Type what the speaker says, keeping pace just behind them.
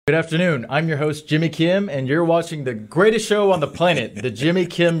Good afternoon. I'm your host, Jimmy Kim, and you're watching the greatest show on the planet, The Jimmy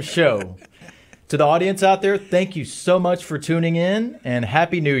Kim Show. To the audience out there, thank you so much for tuning in, and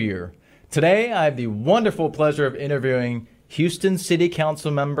Happy New Year. Today, I have the wonderful pleasure of interviewing Houston City Council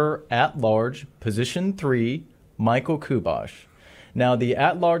Member at-large, Position 3, Michael Kubosh. Now, the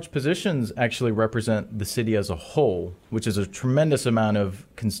at-large positions actually represent the city as a whole, which is a tremendous amount of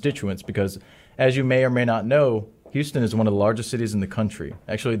constituents because, as you may or may not know, Houston is one of the largest cities in the country.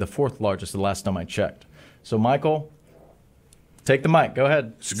 Actually, the fourth largest the last time I checked. So, Michael, take the mic. Go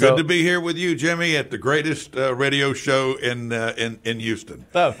ahead. It's good to be here with you, Jimmy, at the greatest radio show in Houston.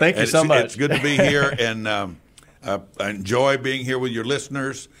 Oh, thank you so much. It's good to be here, and I enjoy being here with your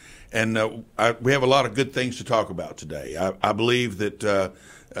listeners. And we have a lot of good things to talk about today. I believe that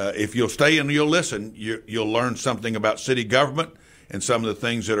if you'll stay and you'll listen, you'll learn something about city government and some of the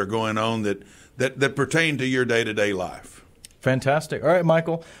things that are going on that pertain to your day-to-day life. Fantastic. All right,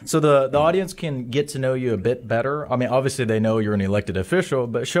 Michael. So the audience can get to know you a bit better. I mean, obviously they know you're an elected official,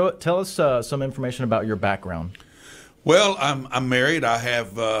 but tell us some information about your background. Well, I'm married. I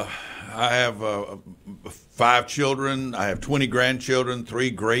have 5 children. I have 20 grandchildren, 3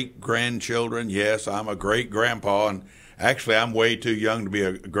 great-grandchildren. Yes, I'm a great-grandpa, and actually I'm way too young to be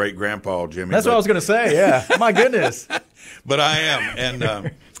a great-grandpa, Jimmy. That's what I was going to say, yeah. My goodness. But I am,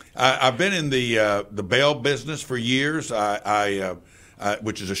 and I've been in the bail business for years,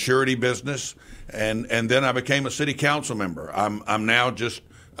 which is a surety business, and then I became a city council member. I'm now just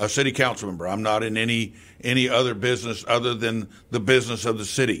a city council member. I'm not in any other business other than the business of the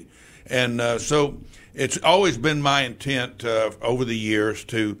city, and so it's always been my intent over the years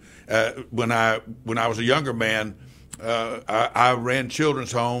to when I was a younger man. I ran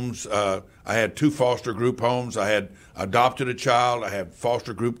children's homes. I had 2 foster group homes. I had adopted a child. I had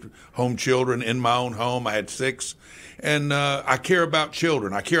foster group home children in my own home. I had 6. And I care about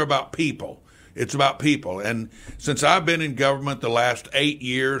children. I care about people. It's about people. And since I've been in government the last 8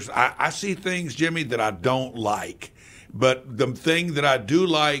 years, I see things, Jimmy, that I don't like. But the thing that I do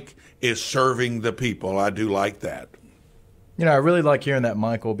like is serving the people. I do like that. You know, I really like hearing that,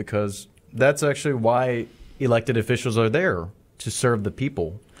 Michael, because that's actually why elected officials are there, to serve the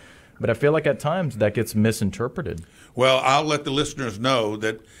people. But I feel like at times that gets misinterpreted. Well, I'll let the listeners know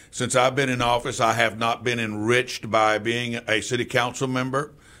that since I've been in office, I have not been enriched by being a city council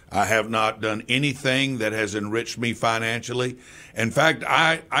member. I have not done anything that has enriched me financially. In fact,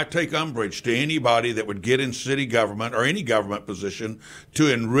 I take umbrage to anybody that would get in city government or any government position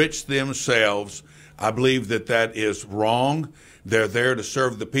to enrich themselves. I believe that is wrong. They're there to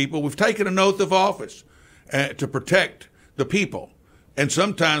serve the people. We've taken an oath of office to protect the people. And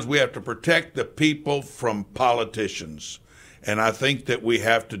sometimes we have to protect the people from politicians. And I think that we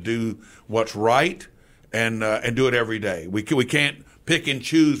have to do what's right and do it every day. We can't pick and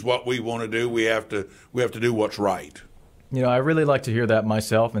choose what we want to do. We have to do what's right. You know, I really like to hear that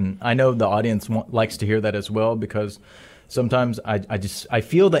myself, and I know the audience likes to hear that as well, because sometimes I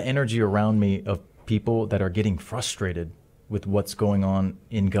feel the energy around me of people that are getting frustrated with what's going on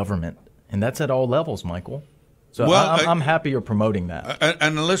in government. And that's at all levels, Michael. So I'm happy you're promoting that.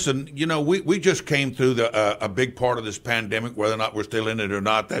 And listen, you know, we just came through a big part of this pandemic. Whether or not we're still in it or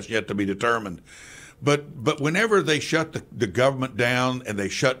not, that's yet to be determined. But whenever they shut the government down and they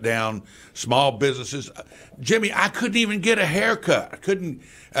shut down small businesses, Jimmy, I couldn't even get a haircut. I couldn't.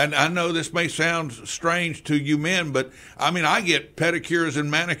 And I know this may sound strange to you men, but I mean, I get pedicures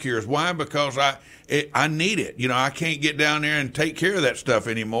and manicures. Why? Because I need it. You know, I can't get down there and take care of that stuff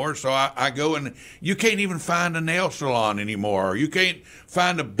anymore. So I go, and you can't even find a nail salon anymore. Or you can't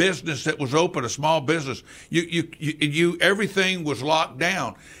find a business that was open, a small business. You everything was locked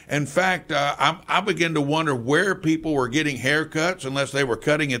down. In fact, I began to wonder where people were getting haircuts, unless they were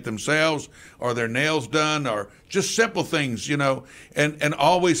cutting it themselves or their nails done, or just simple things, you know, and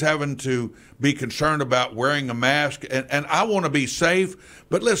always having to be concerned about wearing a mask. And I want to be safe.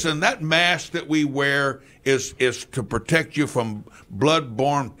 But listen, that mask that we wear is to protect you from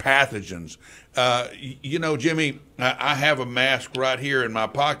blood-borne pathogens. You know, Jimmy, I have a mask right here in my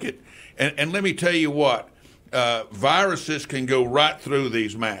pocket. And let me tell you what, viruses can go right through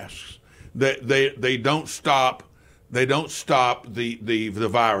these masks. They don't stop. They don't stop the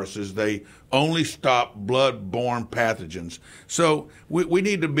viruses. They only stop blood-borne pathogens. So we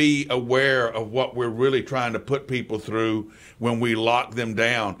need to be aware of what we're really trying to put people through when we lock them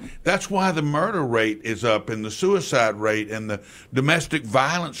down. That's why the murder rate is up, and the suicide rate and the domestic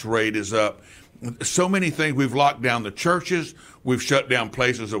violence rate is up. So many things. We've locked down the churches. We've shut down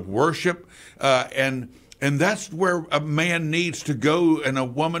places of worship. And And that's where a man needs to go and a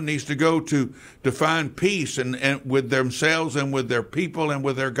woman needs to go to find peace and with themselves and with their people and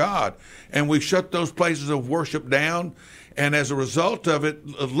with their God. And we shut those places of worship down. And as a result of it,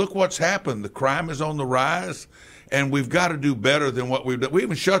 look what's happened. The crime is on the rise, and we've got to do better than what we've done. We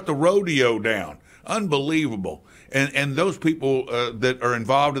even shut the rodeo down. Unbelievable. And those people that are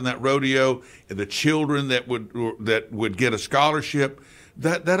involved in that rodeo, the children that would get a scholarship,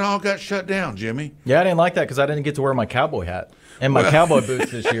 that all got shut down, Jimmy. Yeah, I didn't like that because I didn't get to wear my cowboy hat and my cowboy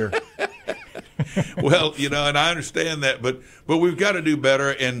boots this year. Well, and I understand that, but we've got to do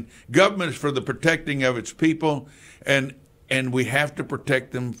better. And government is for the protecting of its people, and we have to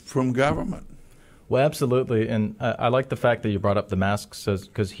protect them from government. Well, absolutely. And I like the fact that you brought up the masks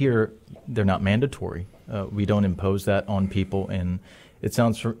because here they're not mandatory. We don't impose that on people. And it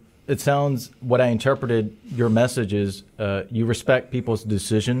sounds what I interpreted your message is you respect people's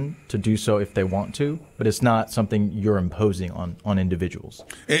decision to do so if they want to, but it's not something you're imposing on individuals.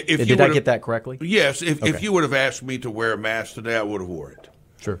 Did I get that correctly? Yes. If you would have asked me to wear a mask today, I would have wore it.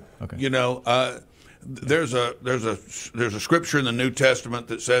 Sure. Okay. There's a scripture in the New Testament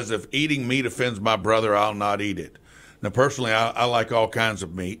that says, if eating meat offends my brother, I'll not eat it. Now, personally, I like all kinds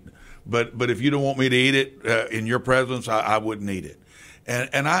of meat, but if you don't want me to eat it in your presence, I wouldn't eat it.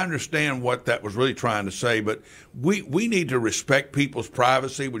 And I understand what that was really trying to say, but we need to respect people's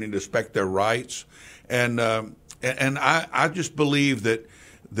privacy. We need to respect their rights, and I just believe that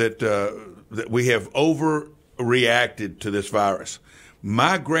we have overreacted to this virus.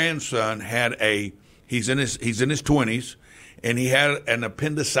 My grandson he's in his 20s, and he had an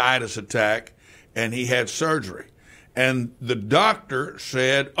appendicitis attack, and he had surgery, and the doctor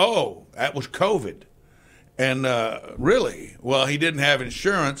said, "Oh, that was COVID." And really, well, he didn't have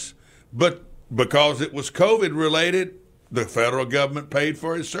insurance, but because it was COVID related, the federal government paid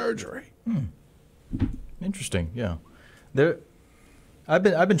for his surgery. Interesting, yeah. I've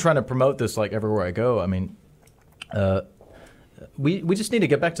been trying to promote this like everywhere I go. I mean, we just need to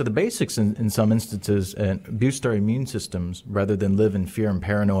get back to the basics in some instances and boost our immune systems rather than live in fear and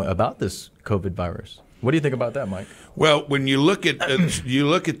paranoia about this COVID virus. What do you think about that, Mike? Well, when you look at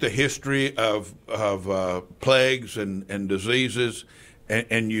the history of plagues and diseases,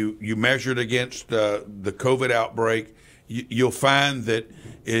 and you measure it against the COVID outbreak, you'll find that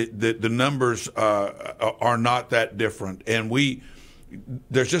the numbers are not that different, and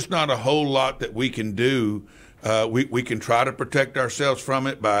there's just not a whole lot that we can do. We can try to protect ourselves from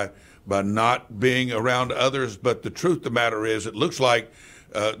it by not being around others, but the truth of the matter is, it looks like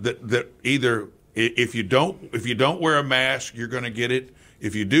that either. If you don't wear a mask, you're going to get it.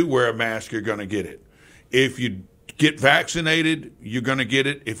 If you do wear a mask, you're going to get it. If you get vaccinated, you're going to get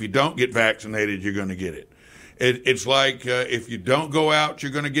it. If you don't get vaccinated, you're going to get it. It's like if you don't go out,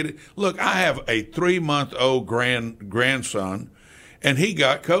 you're going to get it. Look, I have a 3-month-old grandson, and he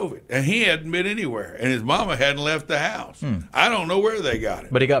got COVID, and he hadn't been anywhere, and his mama hadn't left the house. I don't know where they got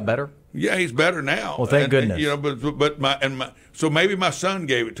it. But he got better? Yeah, he's better now. Well, thank goodness. So maybe my son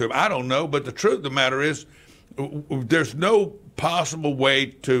gave it to him. I don't know, but the truth of the matter is, there's no possible way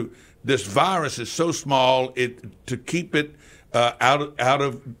to. This virus is so small to keep it out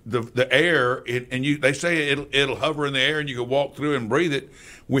of the air, they say it'll hover in the air and you can walk through and breathe it.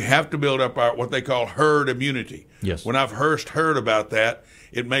 We have to build up our what they call herd immunity. Yes. When I've heard about that,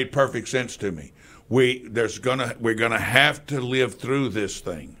 it made perfect sense to me. We're gonna have to live through this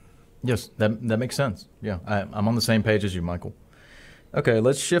thing. Yes, that makes sense. Yeah, I'm on the same page as you, Michael. Okay,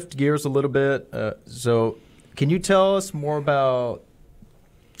 let's shift gears a little bit. So can you tell us more about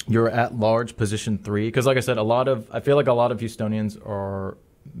your at-large position 3? Because like I said, I feel like a lot of Houstonians are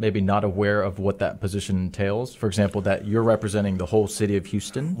maybe not aware of what that position entails. For example, that you're representing the whole city of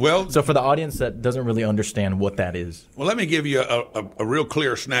Houston. Well, so for the audience that doesn't really understand what that is. Well, let me give you a real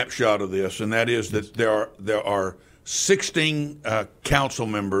clear snapshot of this, and that is that there are 16 council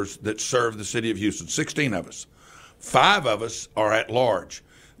members that serve the city of Houston, 16 of us. 5 of us are at large.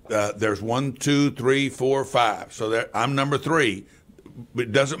 There's 1, 2, 3, 4, 5. So I'm number 3.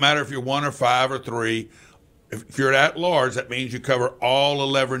 It doesn't matter if you're 1 or 5 or 3. If you're at large, that means you cover all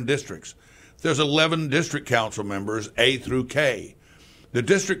 11 districts. There's 11 district council members, A through K. The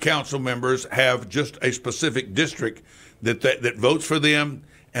district council members have just a specific district that votes for them,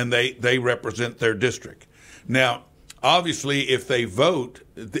 and they represent their district. Now, obviously, if they vote,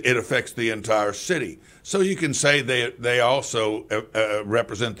 it affects the entire city. So you can say they also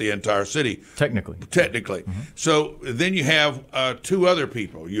represent the entire city. Technically. Mm-hmm. So then you have 2 other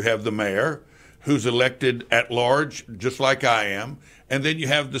people. You have the mayor, who's elected at large, just like I am, and then you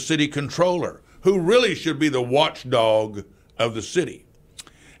have the city controller, who really should be the watchdog of the city.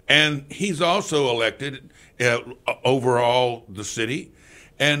 And he's also elected overall the city.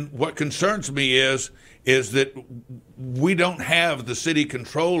 And what concerns me is that we don't have the city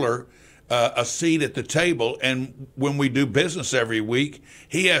controller a seat at the table. And when we do business every week,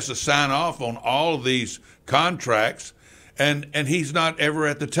 he has to sign off on all of these contracts, and he's not ever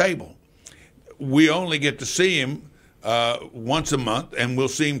at the table. We only get to see him once a month, and we'll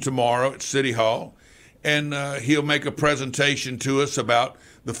see him tomorrow at City Hall. And he'll make a presentation to us about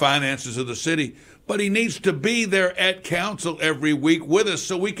the finances of the city. But he needs to be there at council every week with us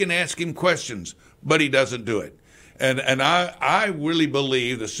so we can ask him questions. But he doesn't do it. And I really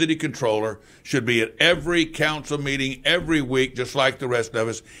believe the city controller should be at every council meeting every week, just like the rest of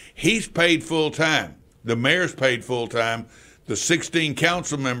us. He's paid full time. The mayor's paid full time. The 16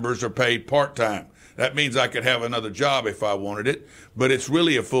 council members are paid part time. That means I could have another job if I wanted it, but it's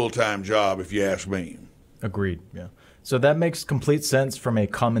really a full-time job if you ask me. Agreed, yeah. So that makes complete sense from a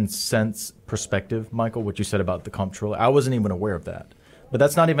common sense perspective, Michael, what you said about the comptroller. I wasn't even aware of that. But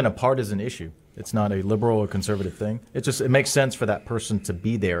that's not even a partisan issue. It's not a liberal or conservative thing. It makes sense for that person to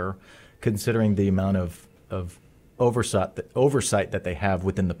be there, considering the amount of oversight that they have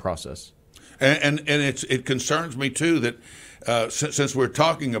within the process. And it concerns me, too, that since we're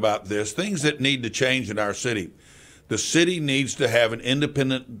talking about this, things that need to change in our city. The city needs to have an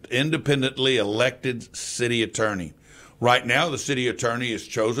independently elected city attorney. Right now, the city attorney is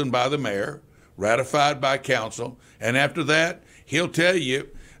chosen by the mayor, ratified by council, and after that, he'll tell you,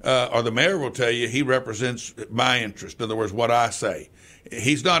 or the mayor will tell you, he represents my interest. In other words, what I say.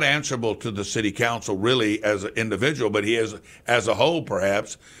 He's not answerable to the city council really as an individual, but he is as a whole,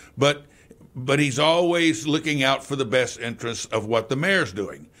 perhaps. But he's always looking out for the best interests of what the mayor's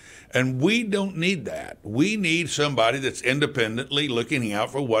doing. And we don't need that. We need somebody that's independently looking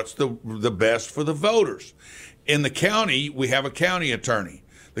out for what's the best for the voters. In the county, we have a county attorney.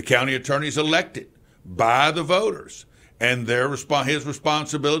 The county attorney is elected by the voters. And his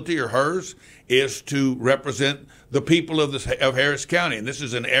responsibility, or hers, is to represent the people of Harris County. And this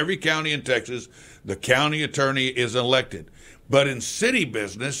is in every county in Texas. The county attorney is elected. But in city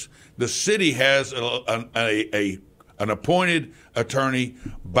business, the city has an appointed attorney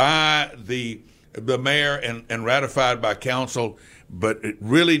by the mayor and ratified by council, but it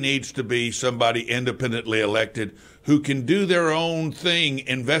really needs to be somebody independently elected who can do their own thing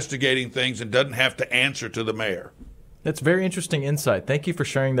investigating things and doesn't have to answer to the mayor. That's very interesting insight. Thank you for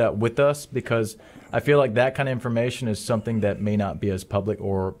sharing that with us, because I feel like that kind of information is something that may not be as public,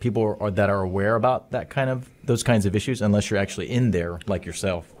 or people that are aware about those kinds of issues, unless you're actually in there like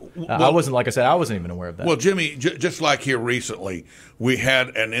yourself. I wasn't even aware of that. Well, Jimmy, just like here recently, we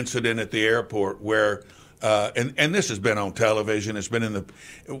had an incident at the airport where, and this has been on television. It's been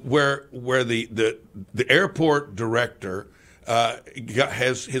where the airport director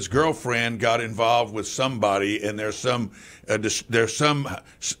his girlfriend got involved with somebody, and there's some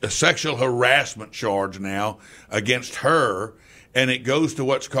sexual harassment charge now against her. And it goes to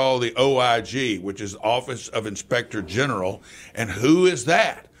what's called the OIG, which is Office of Inspector General. And who is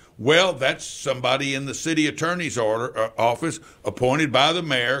that? Well, that's somebody in the city attorney's office, appointed by the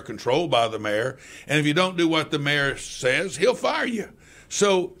mayor, controlled by the mayor. And if you don't do what the mayor says, he'll fire you.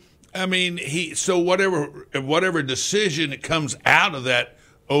 So, I mean, whatever decision that comes out of that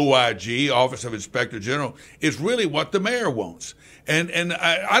OIG, Office of Inspector General, is really what the mayor wants. And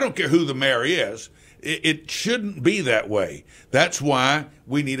I don't care who the mayor is. It shouldn't be that way. That's why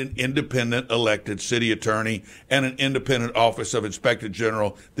we need an independent elected city attorney and an independent Office of Inspector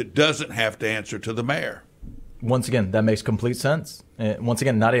General that doesn't have to answer to the mayor. Once again, that makes complete sense. Once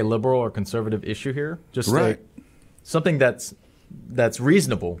again, not a liberal or conservative issue here. Just right. Something that's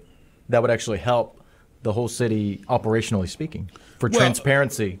reasonable that would actually help the whole city operationally speaking for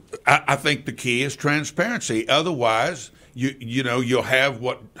transparency. I think the key is transparency. Otherwise, you'll have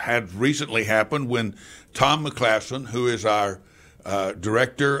what had recently happened when Tom McClassen, who is our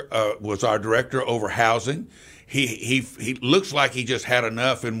director, was our director over housing. He looks like he just had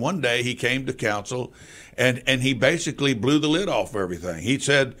enough, and one day he came to council, and he basically blew the lid off everything. He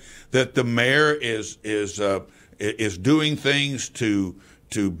said that the mayor is doing things to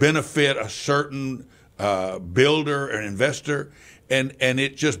benefit a certain builder or investor, and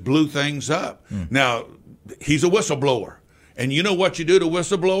it just blew things up. Now, he's a whistleblower. And you know what you do to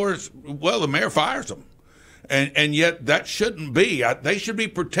whistleblowers? Well, the mayor fires them. And yet that shouldn't be. They should be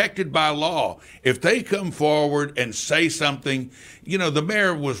protected by law. If they come forward and say something, the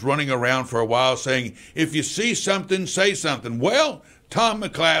mayor was running around for a while saying, if you see something, say something. Well, Tom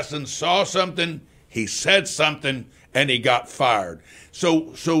McClassen saw something, he said something, and he got fired. So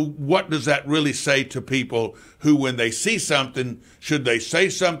what does that really say to people who, when they see something, should they say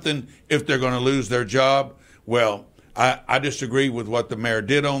something if they're going to lose their job? Well, I disagree with what the mayor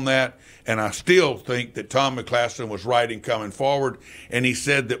did on that, and I still think that Tom McClassen was right in coming forward, and he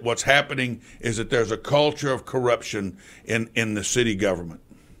said that what's happening is that there's a culture of corruption in the city government.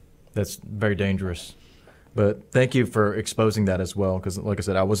 That's very dangerous. But thank you for exposing that as well, because like I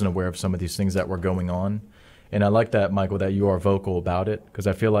said, I wasn't aware of some of these things that were going on. And I like that, Michael, that you are vocal about it, because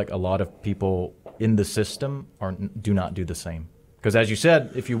I feel like a lot of people in the system do not do the same. Because as you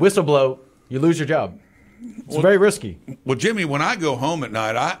said, if you whistleblow, you lose your job. It's very risky. Well, Jimmy, when I go home at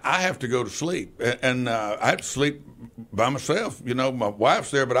night, I have to go to sleep, and I have to sleep by myself. You know, my wife's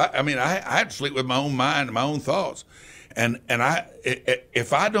there, but I have to sleep with my own mind and my own thoughts. And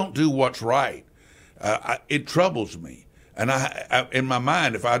if I don't do what's right, it troubles me. And I in my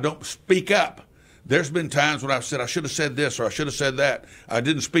mind, if I don't speak up, there's been times when I've said I should have said this or I should have said that. I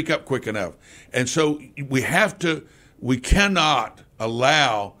didn't speak up quick enough. And so we cannot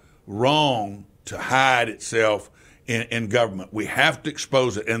allow wrong to hide itself in government. We have to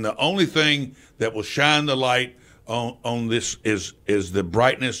expose it. And the only thing that will shine the light on this is the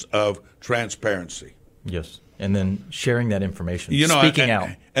brightness of transparency. Yes. And then sharing that information, speaking out.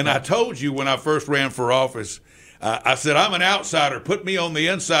 And I told you when I first ran for office, I said, I'm an outsider. Put me on the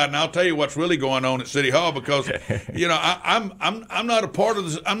inside, and I'll tell you what's really going on at City Hall, because I'm not a part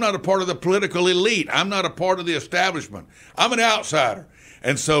of I'm not a part of the political elite. I'm not a part of the establishment. I'm an outsider.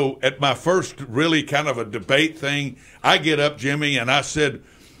 And so at my first really kind of a debate thing, I get up, Jimmy, and I said,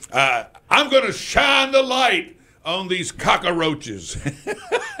 I'm going to shine the light on these cockroaches.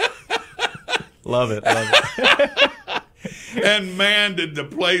 Love it. And man, did the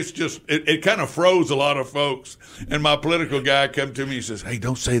place just, it kind of froze a lot of folks. And my political guy come to me, he says, hey,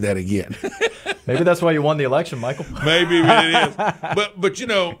 don't say that again. Maybe that's why you won the election, Michael. Maybe it is. But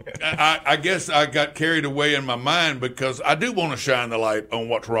I guess I got carried away in my mind, because I do want to shine the light on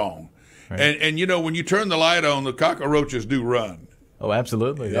what's wrong. Right. And when you turn the light on, the cockroaches do run. Oh,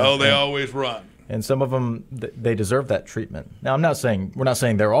 absolutely. Oh, they always run. And some of them, they deserve that treatment. Now, we're not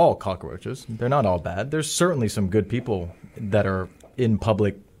saying they're all cockroaches. They're not all bad. There's certainly some good people that are in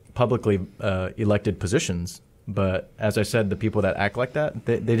publicly elected positions. But as I said, the people that act like that,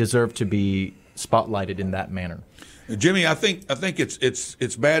 they deserve to be spotlighted in that manner. Jimmy, I think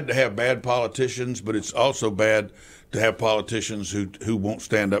it's bad to have bad politicians, but it's also bad to have politicians who won't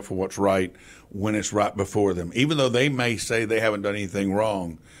stand up for what's right when it's right before them, even though they may say they haven't done anything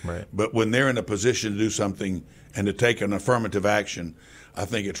wrong. Right. But when they're in a position to do something and to take an affirmative action, I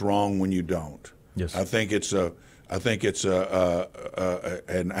think it's wrong when you don't. Yes. I think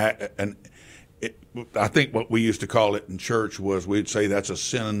what we used to call it in church was, we'd say that's a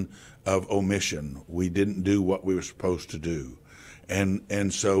sin of omission. We didn't do what we were supposed to do,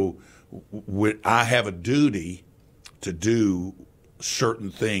 and so I have a duty to do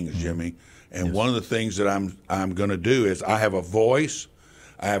certain things, Jimmy. And yes. One of the things that I'm going to do is I have a voice,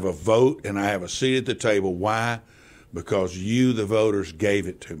 I have a vote, and I have a seat at the table. Why? Because you, the voters, gave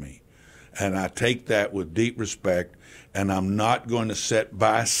it to me. And I take that with deep respect, and I'm not going to sit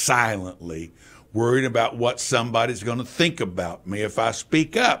by silently worried about what somebody's going to think about me if I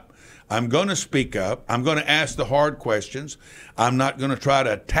speak up. I'm going to speak up. I'm going to ask the hard questions. I'm not going to try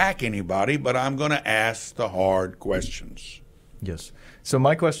to attack anybody, but I'm going to ask the hard questions. Yes. So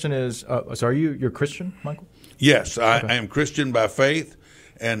my question is, so you're Christian, Michael? Yes, I am Christian by faith,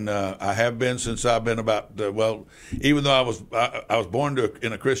 and I have been since I've been about, even though I was born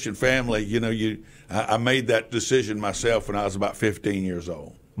in a Christian family, I made that decision myself when I was about 15 years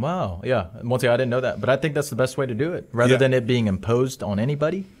old. Wow, yeah. Once again, I didn't know that, but I think that's the best way to do it, rather than it being imposed on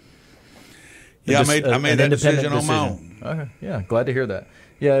anybody. Yeah, I made that decision on my own. Okay. Yeah, glad to hear that.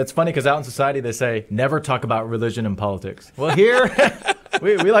 Yeah, it's funny because out in society they say never talk about religion and politics. Well, here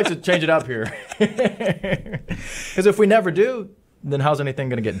we like to change it up here, because if we never do, then how's anything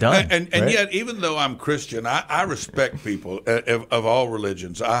going to get done? And yet, even though I'm Christian, I respect people of all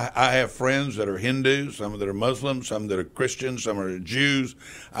religions. I have friends that are Hindus, some that are Muslims, some that are Christians, some are Jews.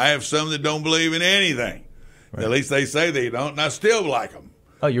 I have some that don't believe in anything. Right. At least they say they don't, and I still like them.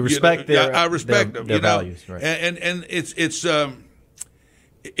 Oh, you respect I respect them. Their values, right? And it's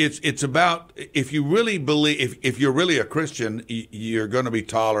about, if you really believe, if you're really a Christian, you're going to be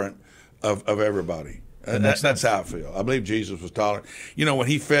tolerant of everybody. That's how I feel. I believe Jesus was tolerant. When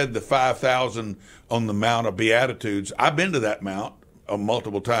he fed the 5,000 on the Mount of Beatitudes, I've been to that mount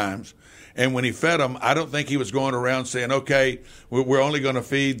multiple times. And when he fed them, I don't think he was going around saying, okay, we're only going to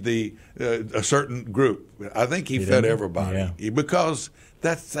feed a certain group. I think he fed everybody, because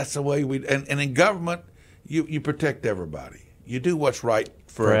that's the way and in government, you protect everybody. You do what's right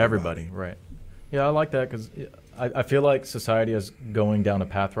for everybody. Right. Yeah, I like that because I feel like society is going down a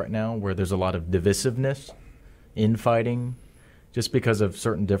path right now where there's a lot of divisiveness, infighting, just because of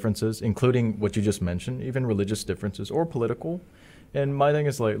certain differences, including what you just mentioned, even religious differences or political. And my thing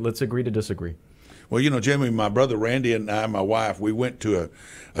is, like, let's agree to disagree. Well, Jimmy, my brother Randy and I, my wife, we went to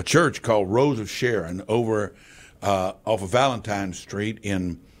a church called Rose of Sharon over off of Valentine Street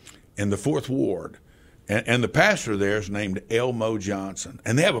in the 4th Ward. And the pastor there is named Elmo Johnson.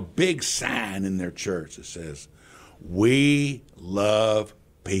 And they have a big sign in their church that says, "We love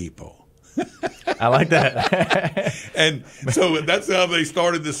people." I like that. And so that's how they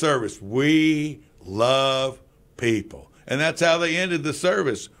started the service. We love people. And that's how they ended the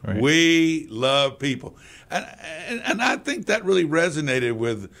service. Right. We love people. And I think that really resonated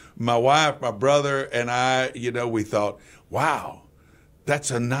with my wife, my brother, and I. We thought, wow,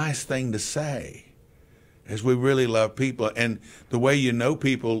 that's a nice thing to say, as we really love people. And the way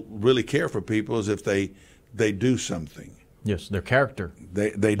people really care for people is if they do something. Yes, their character.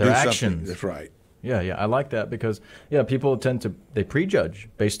 They their do actions. Something. That's right. Yeah, I like that because, people they prejudge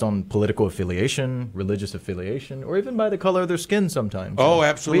based on political affiliation, religious affiliation, or even by the color of their skin sometimes. Oh,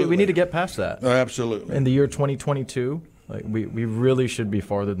 absolutely. We need to get past that. Oh, absolutely. In the year 2022, we really should be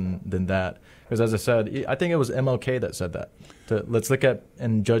farther than that. Because as I said, I think it was MLK that said that. Let's look at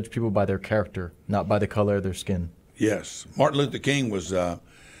and judge people by their character, not by the color of their skin. Yes. Martin Luther King was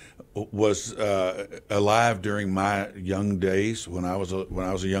alive during my young days when I was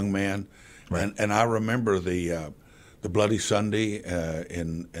a young man. Right. And I remember the Bloody Sunday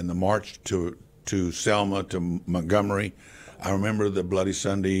in the march to Selma, to Montgomery. I remember the Bloody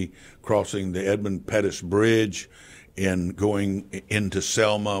Sunday crossing the Edmund Pettus Bridge and going into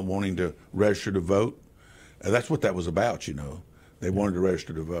Selma, wanting to register to vote. That's what that was about, They wanted to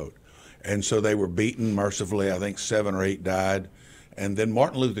register to vote. And so they were beaten mercifully. I think 7 or 8 died. And then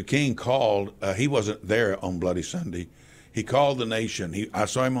Martin Luther King called. He wasn't there on Bloody Sunday. He called the nation. I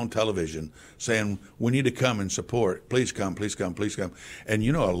saw him on television saying, "We need to come and support. Please come, please come, please come." And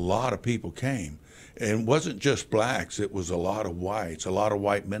a lot of people came. And it wasn't just blacks. It was a lot of whites, a lot of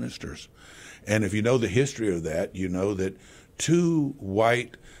white ministers. And if you know the history of that, you know that 2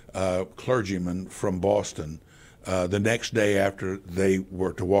 white clergymen from Boston, the next day after they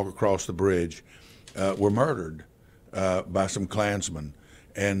were to walk across the bridge, were murdered by some Klansmen.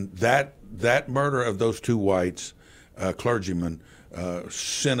 And that murder of those 2 whites clergymen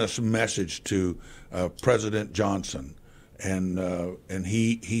sent us a message to President Johnson, and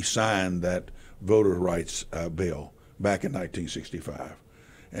he signed that voter rights bill back in 1965.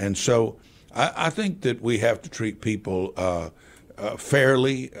 And so I think that we have to treat people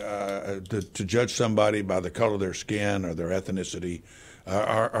fairly. To judge somebody by the color of their skin or their ethnicity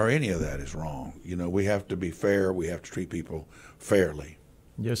or any of that is wrong. We have to be fair. We have to treat people fairly.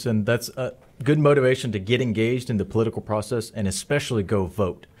 Yes, and that's a good motivation to get engaged in the political process and especially go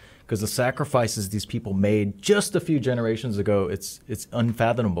vote. Because the sacrifices these people made just a few generations ago, it's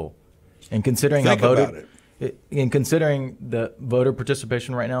unfathomable. And considering considering the voter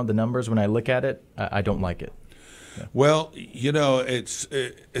participation right now, the numbers, when I look at it, I don't like it. Yeah. Well, it's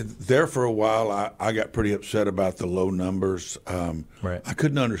there for a while. I got pretty upset about the low numbers. Right. I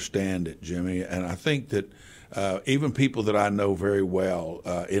couldn't understand it, Jimmy, and I think that even people that I know very well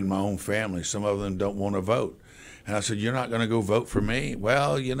in my own family, some of them don't want to vote. And I said, "You're not going to go vote for me?"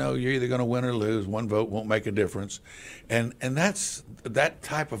 "Well, you're either going to win or lose. One vote won't make a difference." And that's that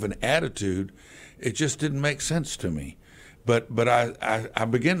type of an attitude. It just didn't make sense to me. But I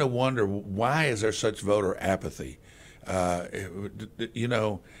begin to wonder, why is there such voter apathy?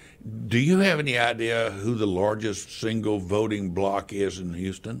 Do you have any idea who the largest single voting bloc is in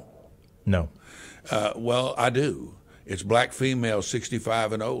Houston? No. Well, I do. It's black females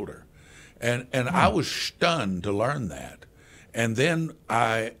 65 and older. And I was stunned to learn that. And then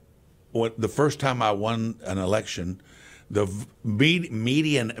the first time I won an election, the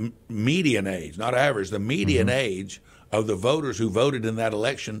median age, not average, the median age of the voters who voted in that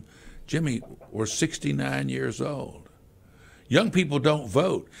election, Jimmy, were 69 years old. Young people don't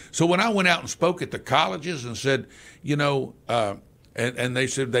vote. So when I went out and spoke at the colleges and said, and they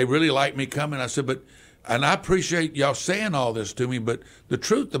said they really liked me coming, I said, and I appreciate y'all saying all this to me, but the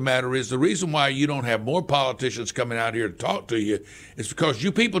truth of the matter is the reason why you don't have more politicians coming out here to talk to you is because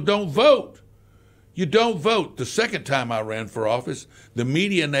you people don't vote. You don't vote. The second time I ran for office, the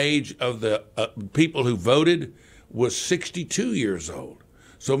median age of the people who voted was 62 years old.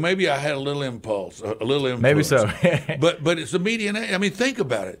 So maybe I had a little impulse, a little influence. Maybe so. but it's the median age. I mean, think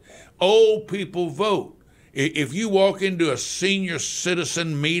about it. Old people vote. If you walk into a senior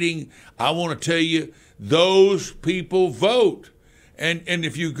citizen meeting, I want to tell you those people vote. And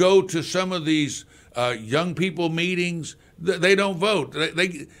if you go to some of these young people meetings, they don't vote.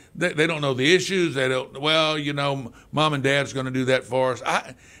 They don't know the issues. They don't. Well, mom and dad's going to do that for us.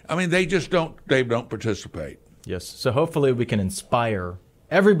 I mean, they just don't. They don't participate. Yes. So hopefully we can inspire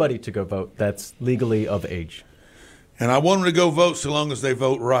everybody to go vote that's legally of age. And I want them to go vote so long as they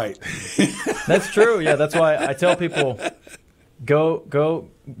vote right. That's true. Yeah, that's why I tell people go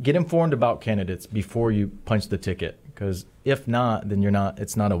get informed about candidates before you punch the ticket. Because if not, then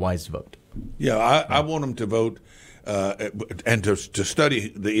it's not a wise vote. Yeah, I want them to vote and to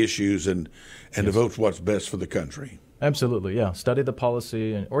study the issues and to vote for what's best for the country. Absolutely, yeah. Study the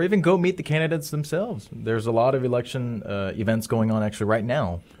policy or even go meet the candidates themselves. There's a lot of election events going on actually right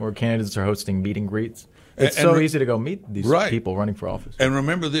now where candidates are hosting meet and greets. It's so easy to go meet these people running for office. And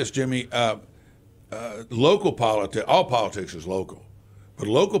remember this, Jimmy, local politics, all politics is local. But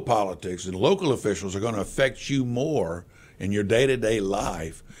local politics and local officials are going to affect you more in your day-to-day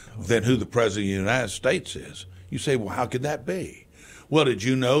life than who the President of the United States is. You say, well, how could that be? Well, did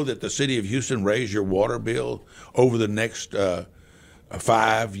you know that the city of Houston raised your water bill over the next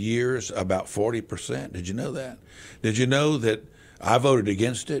 5 years about 40%? Did you know that? Did you know that I voted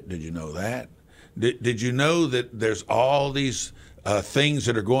against it? Did you know that? Did you know that there's all these things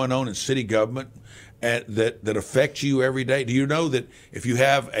that are going on in city government that affect you every day? Do you know that if you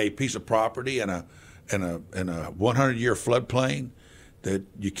have a piece of property in a 100-year floodplain, that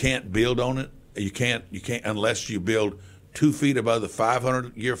you can't build on it? You can't unless you build 2 feet above the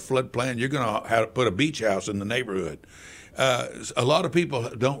 500-year floodplain. You're going to have to put a beach house in the neighborhood. A lot of people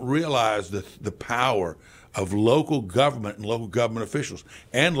don't realize the power of local government and local government officials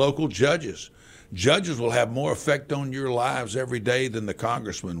and local judges. Judges will have more effect on your lives every day than the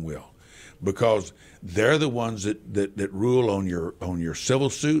congressman will, because they're the ones that rule on your civil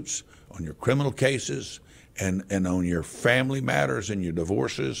suits, on your criminal cases, and on your family matters and your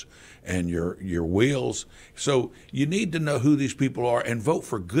divorces and your wills. So you need to know who these people are and vote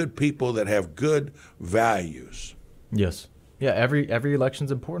for good people that have good values. Yes. Yeah, every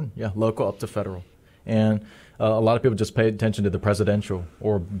election's important. Yeah, local up to federal. And a lot of people just pay attention to the presidential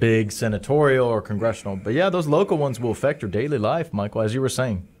or big senatorial or congressional. But yeah, those local ones will affect your daily life, Michael, as you were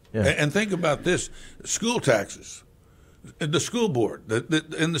saying. Yeah. And think about this, school taxes, the school board,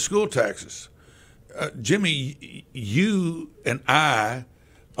 and the school taxes. Jimmy, you and I,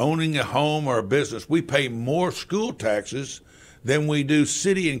 owning a home or a business, we pay more school taxes than we do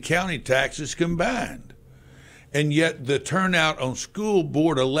city and county taxes combined. And yet the turnout on school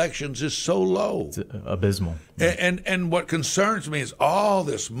board elections is so low. It's abysmal. And what concerns me is all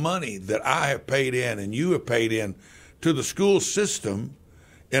this money that I have paid in and you have paid in to the school system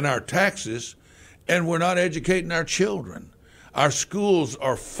in our taxes, and we're not educating our children. Our schools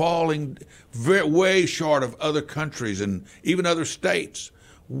are falling way short of other countries and even other states.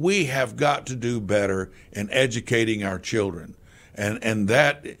 We have got to do better in educating our children. And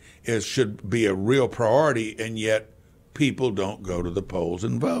that should be a real priority, and yet people don't go to the polls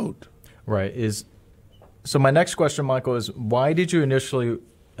and vote. Right. So my next question, Michael, is why did you initially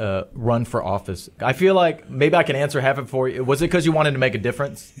run for office? I feel like maybe I can answer half of it for you. Was it because you wanted to make a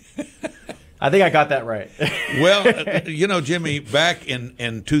difference? I think I got that right. Well, Jimmy, back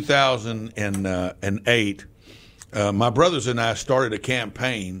in 2008, my brothers and I started a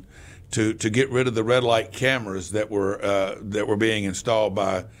campaign to get rid of the red light cameras that were being installed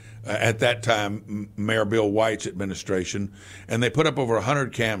by at that time Mayor Bill White's administration, and they put up over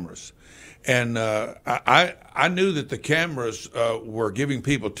 100 cameras. And I knew that the cameras were giving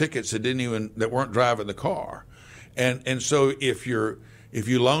people tickets that weren't driving the car, and so if you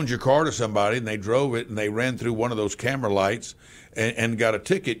loaned your car to somebody and they drove it and they ran through one of those camera lights and got a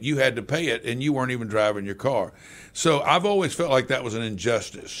ticket, you had to pay it, and you weren't even driving your car. So I've always felt like that was an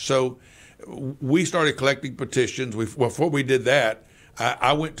injustice. So we started collecting petitions. Before we did that,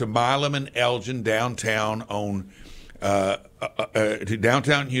 I went to Milam and Elgin downtown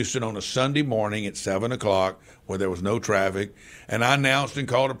downtown Houston on a Sunday morning at 7 o'clock where there was no traffic, and I announced and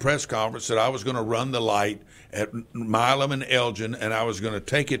called a press conference that I was going to run the light at Milam and Elgin, and I was going to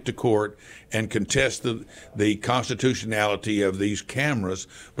take it to court and contest the constitutionality of these cameras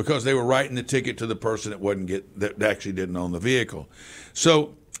because they were writing the ticket to the person that actually didn't own the vehicle.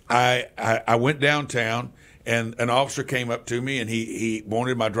 So I went downtown, and an officer came up to me, and he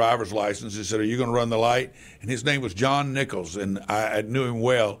wanted my driver's license. He said, "Are you going to run the light?" And his name was John Nichols, and I knew him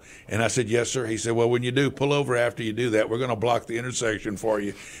well. And I said, "Yes, sir." He said, "Well, when you do, pull over after you do that. We're going to block the intersection for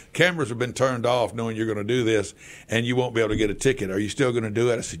you. Cameras have been turned off knowing you're going to do this, and you won't be able to get a ticket. Are you still going to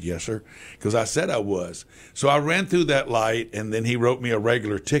do it?" I said, "Yes, sir," because I said I was. So I ran through that light, and then he wrote me a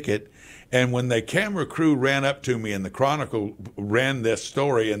regular ticket. And when the camera crew ran up to me and the Chronicle ran this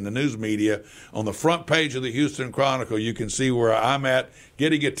story in the news media, on the front page of the Houston Chronicle, you can see where I'm at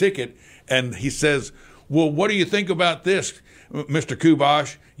getting a ticket. And he says, well, what do you think about this, Mr.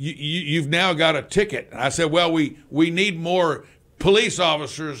 Kubosh? You've now got a ticket. And I said, well, we need more police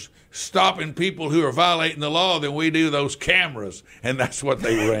officers stopping people who are violating the law than we do those cameras. And that's what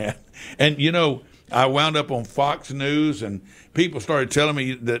they ran. And, you know, I wound up on Fox News, and people started telling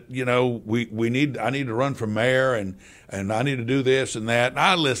me that, you know, I need to run for mayor, and I need to do this and that. And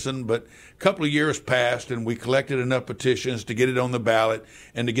I listened, but a couple of years passed, and we collected enough petitions to get it on the ballot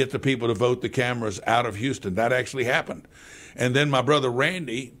and to get the people to vote the cameras out of Houston. That actually happened. And then my brother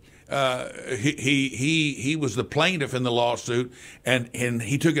Randy, he was the plaintiff in the lawsuit, and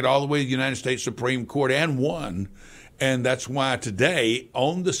he took it all the way to the United States Supreme Court and won. And that's why today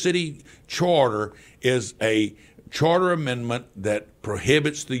on the city charter is a charter amendment that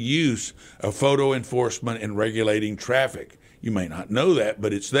prohibits the use of photo enforcement in regulating traffic. You may not know that,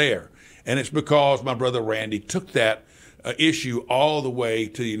 but it's there. And it's because my brother Randy took that issue all the way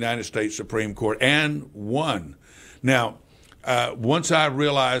to the United States Supreme Court and won. Now, once I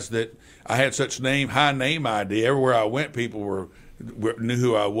realized that I had such high name ID, everywhere I went, people knew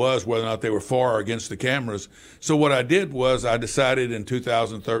who I was, whether or not they were for or against the cameras. So what I did was I decided in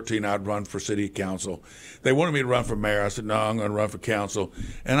 2013 I'd run for city council. They wanted me to run for mayor. I said, no, I'm going to run for council.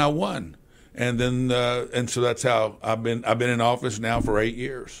 And I won. And then, and so that's how I've been in office now for 8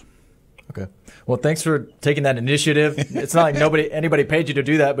 years. Okay. Well, thanks for taking that initiative. It's not like anybody paid you to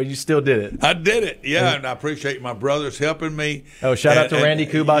do that, but you still did it. I did it, yeah, and I appreciate my brothers helping me. Oh, shout out to Randy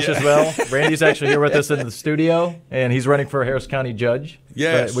Kubosh as well. Randy's actually here with us in the studio, and he's running for Harris County Judge.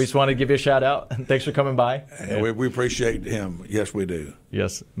 Yes. But we just wanted to give you a shout out. Thanks for coming by. We appreciate him. Yes, we do.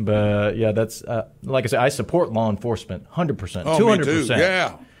 Yes, but yeah, that's like I said, I support law enforcement 100%, oh, 200%. Me too.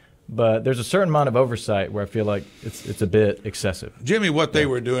 Yeah. But there's a certain amount of oversight where I feel like it's a bit excessive. Jimmy, what they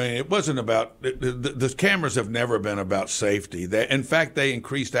were doing, it wasn't about the cameras have never been about safety. In fact, they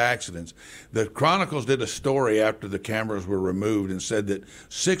increased accidents. The Chronicles did a story after the cameras were removed and said that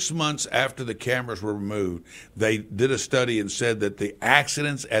 6 months after the cameras were removed, they did a study and said that the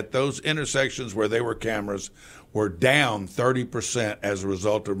accidents at those intersections where there were cameras were down 30% as a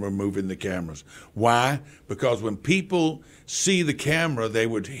result of removing the cameras. Why? Because when people see the camera, they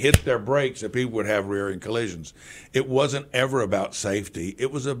would hit their brakes and people would have rear-end collisions. It wasn't ever about safety. It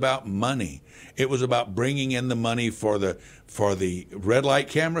was about money. It was about bringing in the money for the red light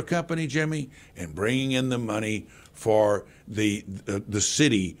camera company, Jimmy, and bringing in the money for the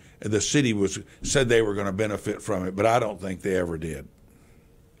city. The city said they were going to benefit from it, but I don't think they ever did.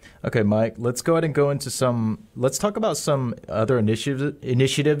 Okay, Mike, let's go ahead and let's talk about some other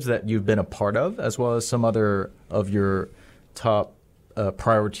initiatives that you've been a part of, as well as some other of your top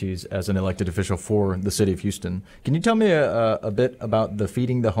priorities as an elected official for the city of Houston. Can you tell me a bit about the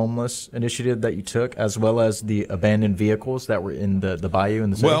Feeding the Homeless initiative that you took, as well as the abandoned vehicles that were in the bayou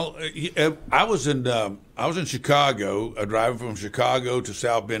in the city? Well, I was in Chicago, driving from Chicago to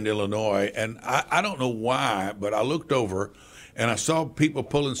South Bend, Illinois, and I don't know why, but I looked over and I saw people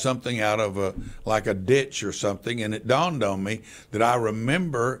pulling something out of like a ditch or something, and it dawned on me that I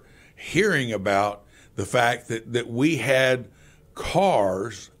remember hearing about the fact that we had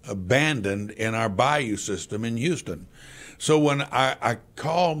cars abandoned in our bayou system in Houston. So when I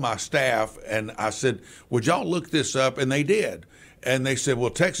called my staff and I said, would y'all look this up? And they did. And they said, well,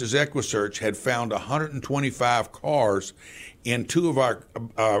 Texas EquiSearch had found 125 cars in two of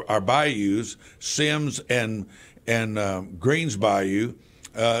our bayous, Sims and Greens Bayou.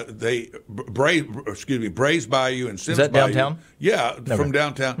 Brays Bayou and Sims Is that Bayou. downtown? Yeah, from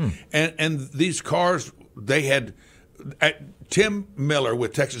downtown. And these cars, they had Tim Miller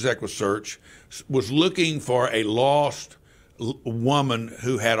with Texas EquiSearch was looking for a lost woman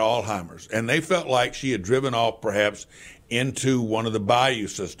who had Alzheimer's, and they felt like she had driven off perhaps into one of the bayou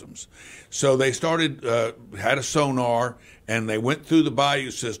systems. So they started, had a sonar, and they went through the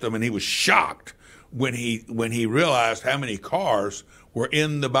bayou system, and he was shocked when he realized how many cars were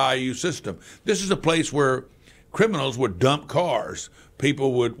in the bayou system. This is a place where criminals would dump cars.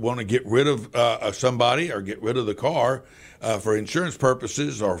 People would want to get rid of somebody or get rid of the car for insurance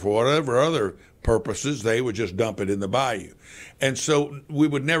purposes or for whatever other purposes. They would just dump it in the bayou. And so we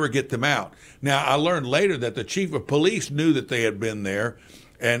would never get them out. Now, I learned later that the chief of police knew that they had been there,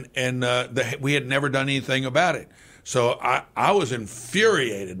 and we had never done anything about it. So I was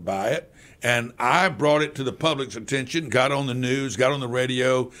infuriated by it. And I brought it to the public's attention, got on the news, got on the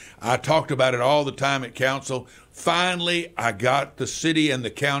radio. I talked about it all the time at council. Finally, I got the city and the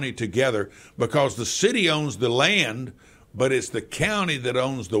county together because the city owns the land, but it's the county that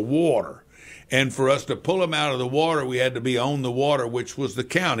owns the water. And for us to pull them out of the water, we had to be on the water, which was the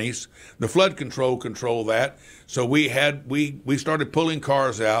counties. The flood control that. So we started pulling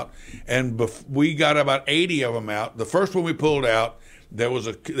cars out, and we got about 80 of them out. The first one we pulled out, there was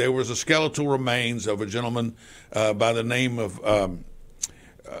a skeletal remains of a gentleman by the name of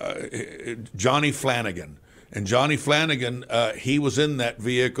Johnny Flanagan. And Johnny Flanagan, he was in that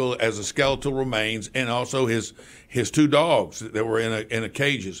vehicle as a skeletal remains, and also his two dogs that were in a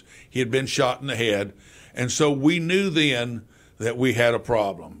cages. He had been shot in the head, and so we knew then that we had a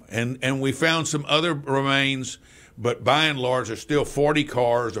problem. And we found some other remains, but by and large, there's still 40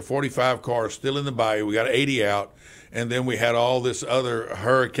 cars or 45 cars still in the bayou. We got 80 out, and then we had all this other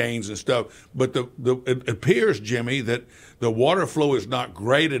hurricanes and stuff. But it appears, Jimmy, that the water flow is not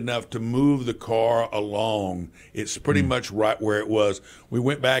great enough to move the car along. It's pretty much right where it was. We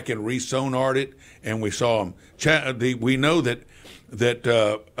went back and re-sonar'd it, and we saw them. We know that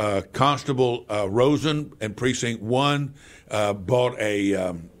Constable Rosen in Precinct 1 bought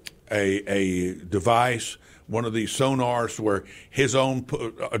a device, one of these sonars where his own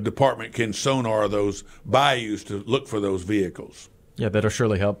department can sonar those bayous to look for those vehicles. Yeah, that'll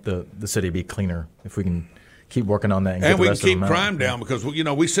surely help the city be cleaner if we can keep working on that. And we can keep crime down because,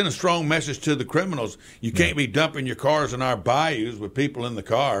 we send a strong message to the criminals. You can't be dumping your cars in our bayous with people in the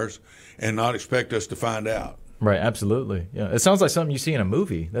cars and not expect us to find out. Right, absolutely. Yeah, it sounds like something you see in a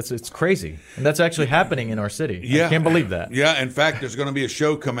movie. It's crazy, and that's actually happening in our city. Yeah, I can't believe that. Yeah, in fact, there's going to be a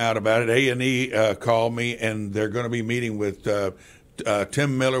show come out about it. A&E called me, and they're going to be meeting with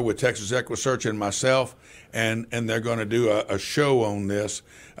Tim Miller with Texas EquiSearch and myself, and they're going to do a show on this.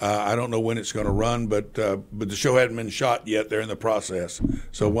 I don't know when it's going to run, but the show hadn't been shot yet. They're in the process.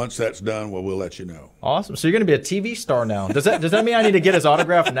 So once that's done, we'll let you know. Awesome. So you're going to be a TV star now. Does that mean I need to get his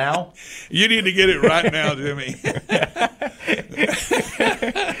autograph now? You need to get it right now, Jimmy.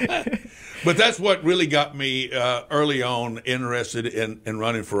 But that's what really got me early on interested in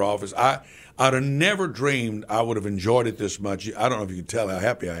running for office. I'd have never dreamed I would have enjoyed it this much. I don't know if you can tell how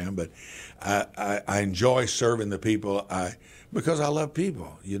happy I am, but I enjoy serving the people because I love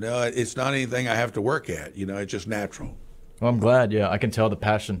people. It's not anything I have to work at. It's just natural. Well, I'm glad. Yeah, I can tell the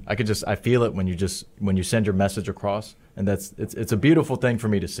passion. I feel it when you send your message across, and it's a beautiful thing for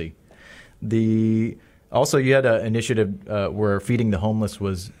me to see. Also, you had an initiative where feeding the homeless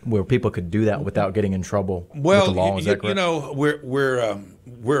was where people could do that without getting in trouble with the law. Is that correct?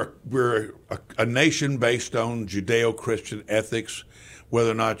 We're a nation based on Judeo-Christian ethics.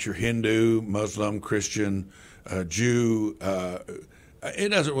 Whether or not you're Hindu, Muslim, Christian, Jew, it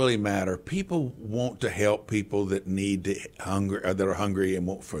doesn't really matter. People want to help people that that are hungry and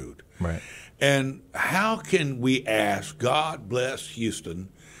want food. Right. And how can we ask God bless Houston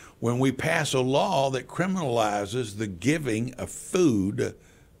when we pass a law that criminalizes the giving of food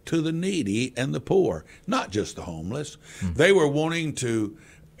to the needy and the poor, not just the homeless? They were wanting to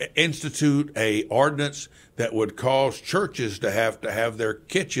institute a ordinance that would cause churches to have their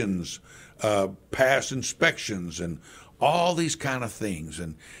kitchens pass inspections and all these kind of things,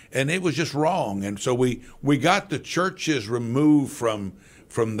 and it was just wrong. And so we got the churches removed from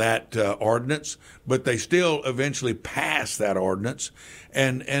that ordinance, but they still eventually passed that ordinance,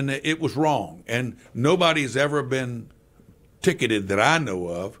 and it was wrong. And nobody's ever been ticketed that I know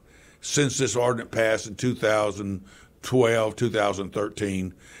of since this ordinance passed in 2012,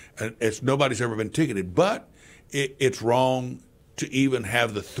 2013. And nobody's ever been ticketed, but it's wrong to even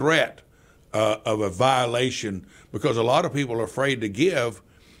have the threat of a violation because a lot of people are afraid to give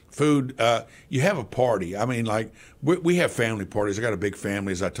food. You have a party. I mean, like we have family parties. I got a big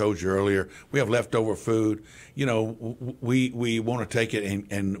family, as I told you earlier. We have leftover food. We want to take it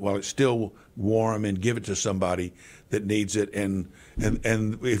and while it's still warm and give it to somebody that needs it. And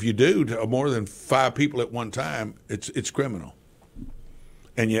if you do to more than 5 people at one time, it's criminal.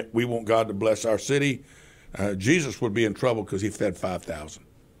 And yet we want God to bless our city. Jesus would be in trouble because he fed 5,000.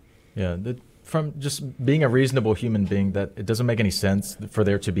 Yeah, from just being a reasonable human being, that it doesn't make any sense for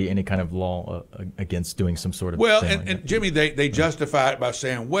there to be any kind of law against doing some sort of thing. And Jimmy, they justify it by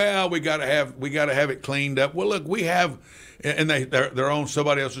saying, well, we got to have it cleaned up. Well, look, we have, and they're on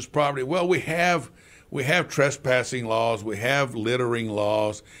somebody else's property. Well, we have trespassing laws, we have littering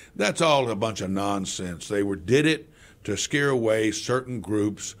laws. That's all a bunch of nonsense. They did it to scare away certain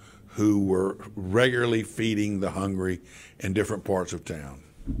groups who were regularly feeding the hungry in different parts of town.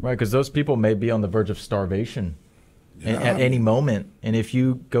 Right, because those people may be on the verge of starvation at any moment. And if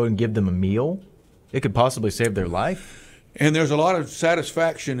you go and give them a meal, it could possibly save their life. And there's a lot of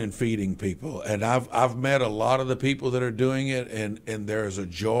satisfaction in feeding people. And I've met a lot of the people that are doing it, and there's a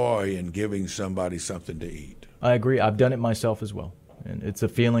joy in giving somebody something to eat. I agree. I've done it myself as well. And it's a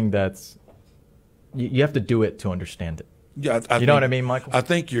feeling that's you have to do it to understand it. Yeah, You know what I mean, Michael? I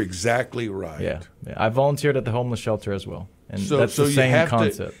think you're exactly right. Yeah. I volunteered at the homeless shelter as well, and So, that's so the same you have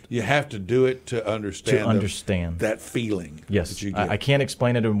concept. You have to do it to understand that feeling. Yes, that you get. I can't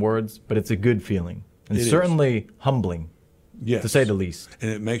explain it in words, but it's a good feeling, and It is. certainly humbling, Yes. to say the least,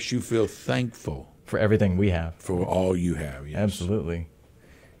 And it makes you feel thankful for everything we have. for all you have. Yes. Absolutely.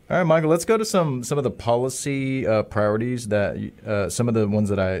 All right, Michael, let's go to some of the policy priorities that some of the ones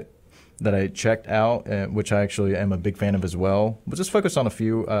that I checked out, which I actually am a big fan of as well. We'll just focus on a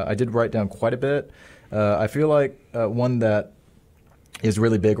few. I did write down quite a bit. I feel like one that is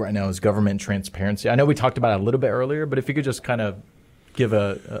really big right now is government transparency. I know we talked about it a little bit earlier, but if you could just kind of give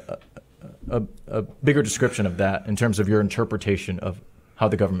a bigger description of that in terms of your interpretation of how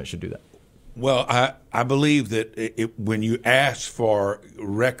the government should do that. Well, I believe that when you ask for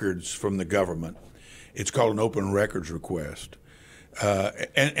records from the government, it's called an open records request.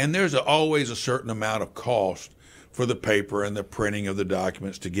 And there's always a certain amount of cost for the paper and the printing of the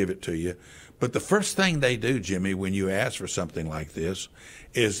documents to give it to you. But the first thing they do, Jimmy, when you ask for something like this,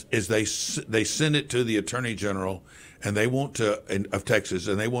 is they send it to the Attorney General and they want to of Texas,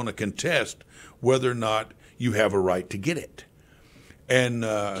 and they want to contest whether or not you have a right to get it. And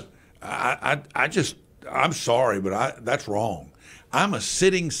I'm sorry, but that's wrong. I'm a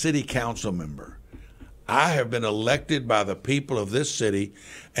sitting city council member. I have been elected by the people of this city,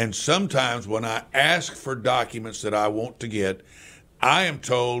 and sometimes when I ask for documents that I want to get, I am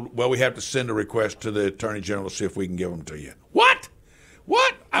told, well, we have to send a request to the Attorney General to see if we can give them to you. What?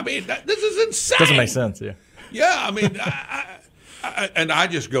 I mean, this is insane. Doesn't make sense, yeah. Yeah, I mean,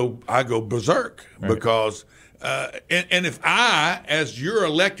 I go berserk, right? Because, and if I, as your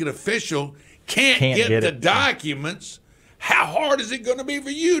elected official, can't get the documents, how hard is it going to be for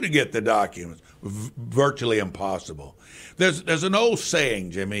you to get the documents? Virtually impossible. There's an old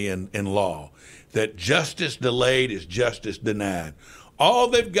saying, Jimmy, in law, that justice delayed is justice denied. All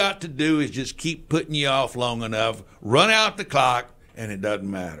they've got to do is just keep putting you off long enough, run out the clock, and it doesn't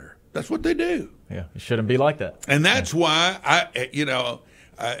matter. That's what they do. Yeah, it shouldn't be like that. And that's why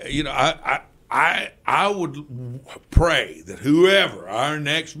I would pray that whoever our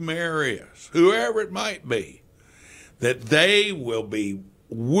next mayor is, whoever it might be, that they will be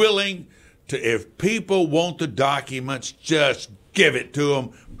willing to, if people want the documents, just give it to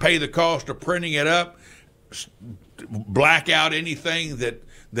them, pay the cost of printing it up, black out anything that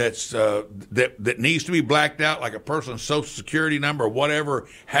needs to be blacked out, like a person's social security number or whatever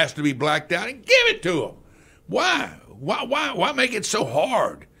has to be blacked out, and give it to them. Why make it so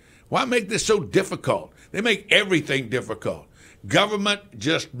hard? Why make this so difficult? They make everything difficult. Government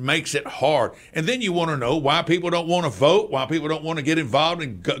just makes it hard. And then you want to know why people don't want to vote, why people don't want to get involved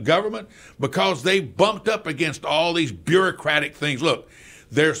in government, because they bumped up against all these bureaucratic things. Look,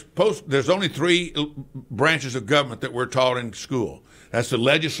 there's only three branches of government that we're taught in school. That's the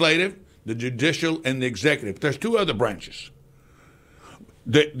legislative, the judicial, and the executive. There's two other branches.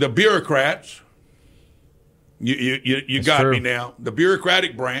 The bureaucrats, you got me now, the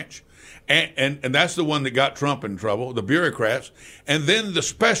bureaucratic branch, and that's the one that got Trump in trouble, the bureaucrats, and then the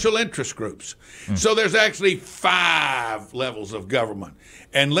special interest groups. So there's actually 5 levels of government.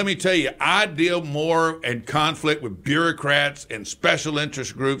 And let me tell you, I deal more in conflict with bureaucrats and special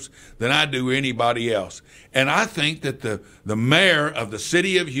interest groups than I do anybody else. And I think that the mayor of the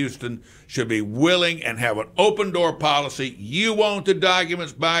city of Houston should be willing and have an open door policy. You want the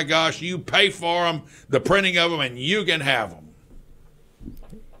documents, by gosh, you pay for them, the printing of them, and you can have them.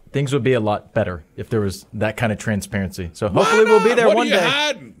 Things would be a lot better if there was that kind of transparency. So hopefully we'll be there one day.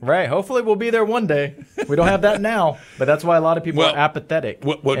 Hiding? Right. Hopefully we'll be there one day. We don't have that now, but that's why a lot of people are apathetic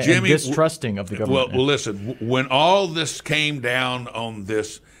and distrusting of the government. Well, listen, when all this came down on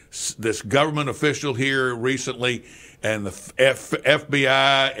this government official here recently, and the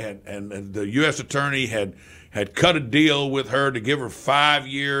FBI and the U.S. attorney had cut a deal with her to give her 5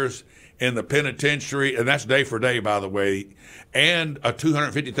 years in the penitentiary, and that's day for day, by the way, and a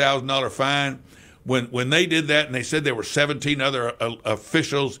 $250,000 fine. When they did that, and they said there were 17 other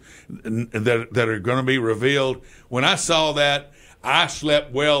officials that are going to be revealed, when I saw that, I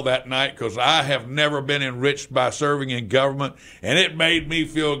slept well that night, because I have never been enriched by serving in government, and it made me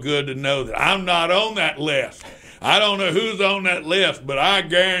feel good to know that I'm not on that list. I don't know who's on that list, but I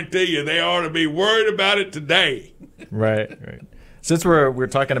guarantee you they ought to be worried about it today. Right. Since we're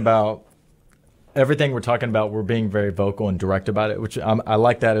talking about everything we're talking about, we're being very vocal and direct about it, which I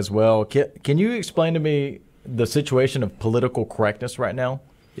like that as well. Can you explain to me the situation of political correctness right now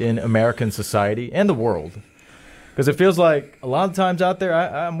in American society and the world? Because it feels like a lot of times out there,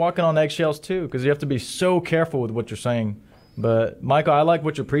 I'm walking on eggshells too, because you have to be so careful with what you're saying But, Michael, I like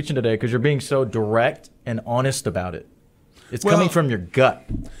what you're preaching today because you're being so direct and honest about it. It's coming from your gut.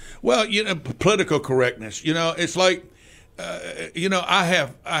 Well, political correctness. It's like,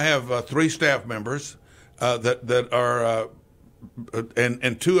 I have 3 staff members that are,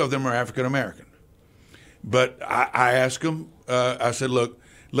 and 2 of them are African American. But I asked them. I said, "Look,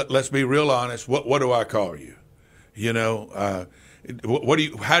 let's be real honest. What do I call you?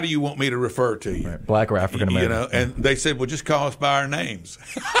 How do you want me to refer to you? Right. Black or African American? And they said, well, just call us by our names."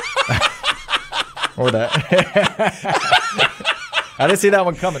 Or that. I didn't see that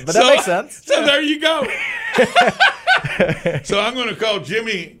one coming, but that makes sense. So there you go. So I'm going to call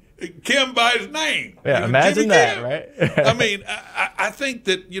Jimmy Kim by his name. Yeah, imagine Jimmy that, Kim. right? I mean, I think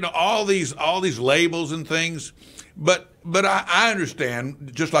that all these labels and things, but I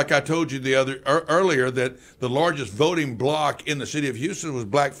understand, just like I told you earlier, that the largest voting bloc in the city of Houston was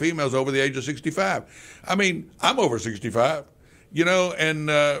black females over the age of 65. I mean, I'm over 65.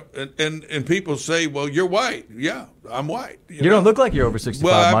 And people say, "Well, you're white." Yeah, I'm white. You don't look like you're over 65,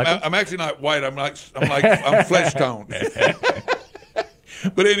 well, Michael. I'm actually not white. I'm flesh toned.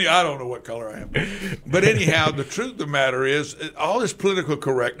 But I don't know what color I am. But anyhow, the truth of the matter is, all this political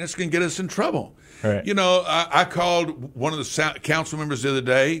correctness can get us in trouble. Right. I called one of the council members the other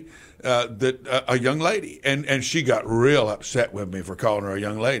day, a young lady, and she got real upset with me for calling her a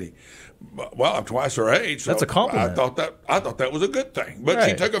young lady. Well, I'm twice her age, so that's a compliment. I thought that was a good thing, but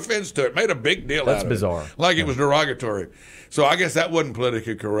she took offense to it, made a big deal out of it. That's bizarre. Like it was derogatory. So I guess that wasn't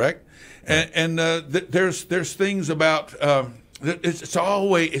politically correct. And there's things about it's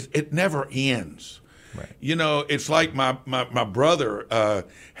always it never ends. Right. It's like my brother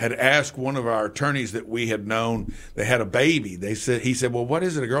had asked one of our attorneys that we had known. They had a baby. He said, "Well, what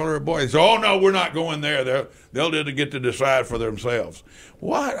is it, a girl or a boy?" They said, "Oh no, we're not going there. They'll get to decide for themselves."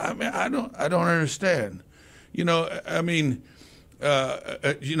 What? I mean, I don't understand.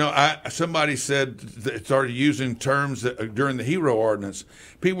 Somebody said started using terms during the HERO ordinance.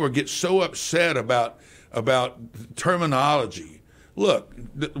 People would get so upset about terminology. Look,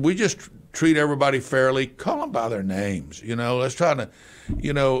 we just treat everybody fairly. Call them by their names. Let's try to,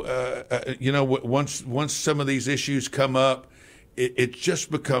 once some of these issues come up, it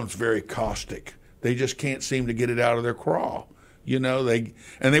just becomes very caustic. They just can't seem to get it out of their craw. They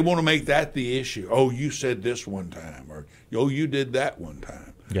want to make that the issue. Oh, you said this one time, or oh, you did that one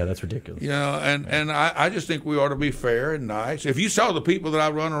time. Yeah, that's ridiculous. And I just think we ought to be fair and nice. If you saw the people that I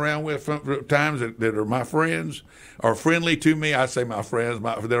run around with from times that are my friends or friendly to me, I say my friends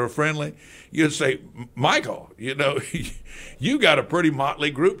that are friendly, you'd say, "Michael, you got a pretty motley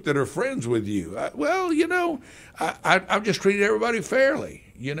group that are friends with you." I've just treated everybody fairly.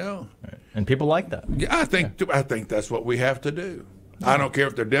 Right. And people like that. Yeah, I think that's what we have to do. I don't care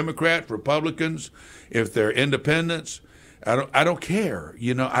if they're Democrats, Republicans, if they're independents. I don't care.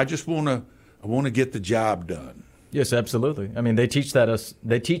 I just want to get the job done. Yes, absolutely. I mean, they teach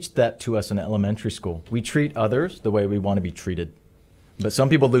that to us in elementary school. We treat others the way we want to be treated. But some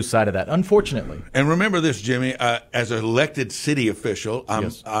people lose sight of that, unfortunately. And remember this, Jimmy, as an elected city official,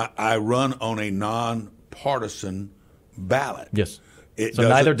 Yes. I run on a nonpartisan ballot. Yes. So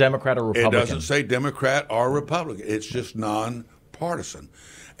neither Democrat or Republican. It doesn't say Democrat or Republican. It's just nonpartisan.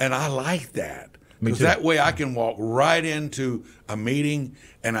 And I like that. Because that way I can walk right into a meeting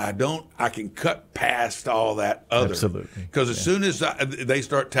and I can cut past all that other. Absolutely. Because as soon as they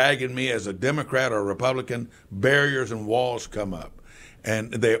start tagging me as a Democrat or a Republican, barriers and walls come up.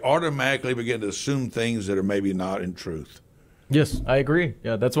 And they automatically begin to assume things that are maybe not in truth. Yes, I agree.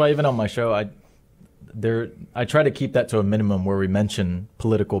 Yeah, that's why even on my show, I try to keep that to a minimum where we mention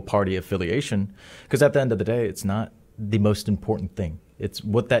political party affiliation, because at the end of the day, it's not the most important thing. It's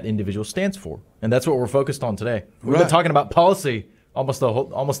what that individual stands for, and that's what we're focused on today. We've been talking about policy almost the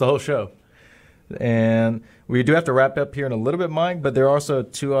whole show, and we do have to wrap up here in a little bit, Mike. But there are also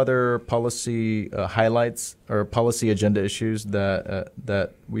 2 other policy highlights or policy agenda issues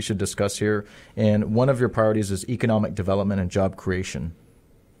that we should discuss here. And one of your priorities is economic development and job creation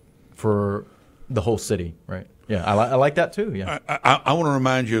for the whole city, right? Yeah, I like that too. Yeah, I want to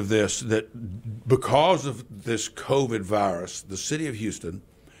remind you of this, that because of this COVID virus, the city of Houston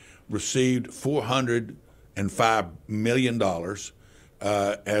received $405 million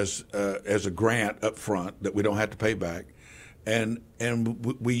as a grant up front that we don't have to pay back, and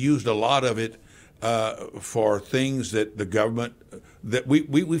we used a lot of it for things that the government that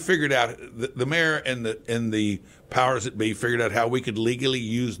we figured out. The mayor and the powers that be figured out how we could legally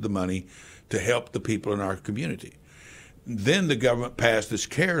use the money to help the people in our community. Then the government passed this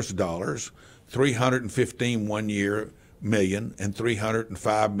CARES dollars, $315 one year million and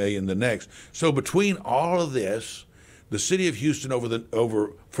 $305 million the next. So between all of this, the city of Houston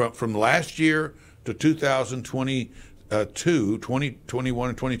from last year to 2021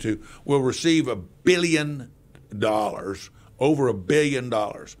 and 22 will receive $1 billion, over $1 billion.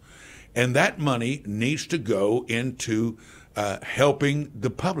 And that money needs to go into helping the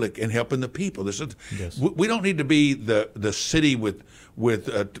public and helping the people. Yes. We don't need to be the city with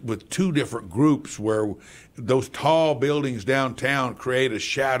two different groups where those tall buildings downtown create a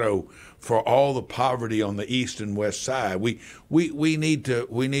shadow for all the poverty on the east and west side. We need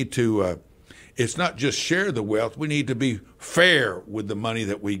to. It's not just share the wealth. We need to be fair with the money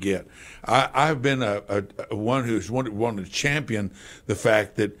that we get. I've been a one who's wanted to champion the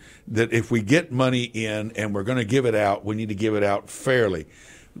fact that if we get money in and we're going to give it out, we need to give it out fairly.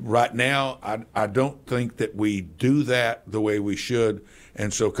 Right now, I don't think that we do that the way we should,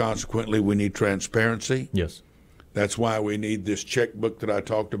 and so consequently, we need transparency. Yes. That's why we need this checkbook that I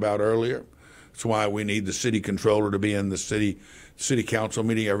talked about earlier. That's why we need the city controller to be in the city council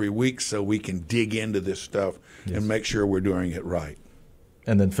meeting every week so we can dig into this stuff and make sure we're doing it right.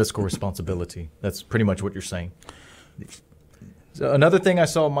 And then fiscal responsibility. That's pretty much what you're saying. So another thing I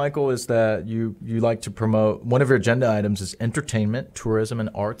saw, Michael, is that you like to promote, one of your agenda items is entertainment, tourism, and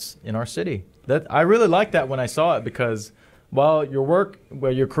arts in our city. I really like that when I saw it, because while your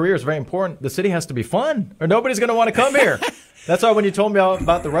career is very important, the city has to be fun or nobody's going to want to come here. That's why when you told me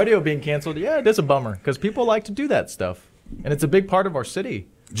about the radio being canceled, yeah, it is a bummer because people like to do that stuff. And it's a big part of our city.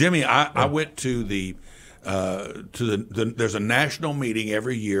 Jimmy, I went to there's a national meeting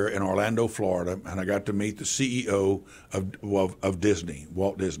every year in Orlando, Florida, and I got to meet the CEO of Disney,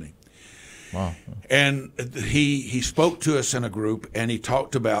 Walt Disney. Wow. And he spoke to us in a group, and he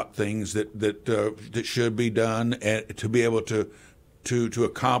talked about things that should be done and to be able to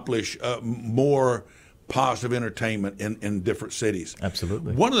accomplish more positive entertainment in different cities.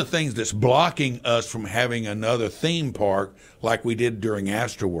 Absolutely. One of the things that's blocking us from having another theme park like we did during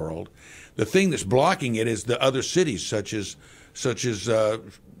Astroworld, the thing that's blocking it is the other cities, such as the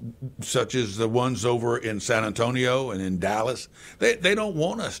ones over in San Antonio and in Dallas. They don't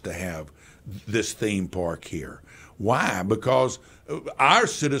want us to have this theme park here. Why? Because our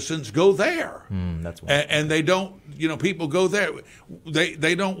citizens go there. That's why. And they don't. People go there.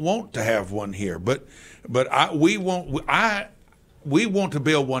 They don't want to have one here. But we want to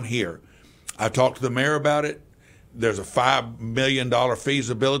build one here. I talked to the mayor about it. There's a $5 million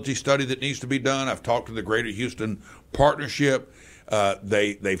feasibility study that needs to be done. I've talked to the Greater Houston Partnership.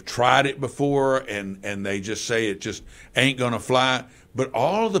 They've tried it before, and they just say it just ain't going to fly. But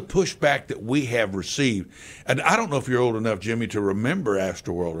all the pushback that we have received, and I don't know if you're old enough, Jimmy, to remember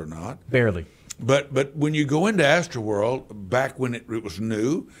Astroworld or not. Barely. But when you go into Astroworld, back when it was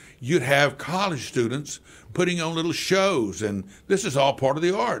new, you'd have college students putting on little shows, and this is all part of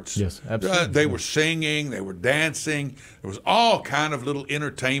the arts. Yes, absolutely. They were singing, they were dancing. There was all kind of little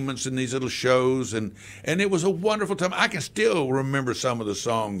entertainments in these little shows, and it was a wonderful time. I can still remember some of the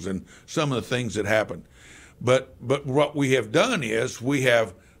songs and some of the things that happened. But what we have done is we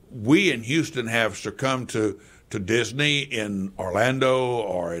in Houston have succumbed to Disney in Orlando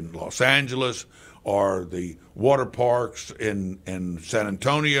or in Los Angeles, or the water parks in San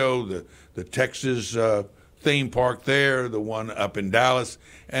Antonio, the Texas theme park there, the one up in Dallas,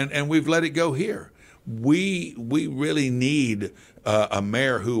 and we've let it go here. We really need a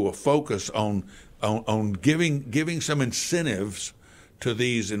mayor who will focus on giving some incentives to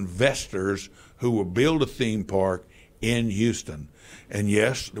these investors who will build a theme park in Houston. And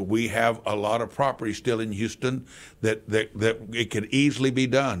yes, we have a lot of property still in Houston that it could easily be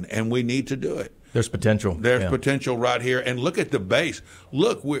done, and we need to do it. There's potential. There's potential right here. And look at the base.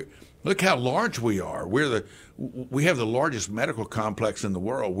 Look how large we are. We have the largest medical complex in the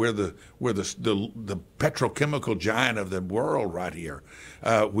world. We're the petrochemical giant of the world right here.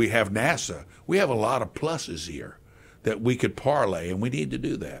 We have NASA. We have a lot of pluses here that we could parlay, and we need to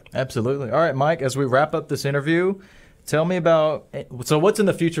do that. Absolutely. All right, Mike, as we wrap up this interview, tell me about, so what's in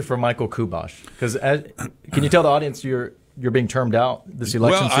the future for Michael Kubosh? Because can you tell the audience you're being termed out this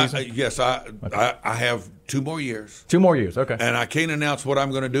election season? Yes, I have 2 more years. 2 more years, okay. And I can't announce what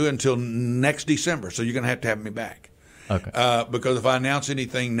I'm going to do until next December, so you're going to have me back. Okay. Because if I announce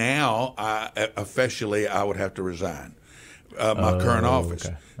anything now, officially I would have to resign my current office.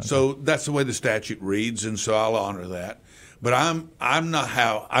 Okay. So that's the way the statute reads, and so I'll honor that. But I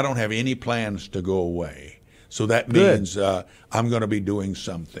don't have any plans to go away. So that means I'm going to be doing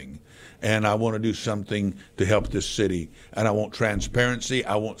something. And I want to do something to help this city. And I want transparency.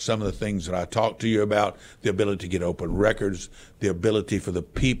 I want some of the things that I talked to you about, the ability to get open records, the ability for the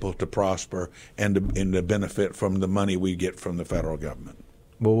people to prosper, and to benefit from the money we get from the federal government.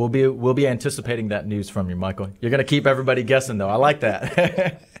 Well, we'll be anticipating that news from you, Michael. You're going to keep everybody guessing, though. I like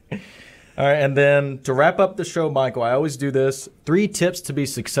that. All right, and then to wrap up the show, Michael, I always do this. 3 tips to be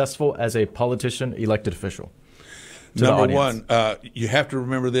successful as a politician, elected official. Number one, you have to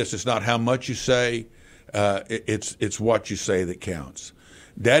remember this. It's not how much you say. It's what you say that counts.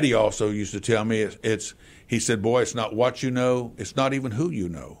 Daddy also used to tell me, he said, boy, it's not what you know. It's not even who you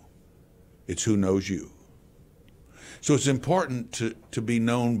know. It's who knows you. So it's important to be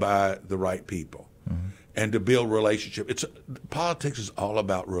known by the right people and to build relationship. Politics is all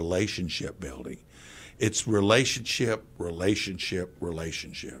about relationship building. It's relationship.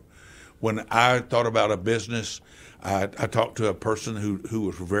 When I thought about a business, I talked to a person who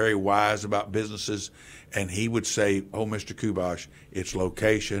was very wise about businesses, and he would say, oh, Mr. Kubosh, it's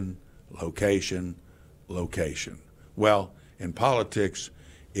location. Well, in politics,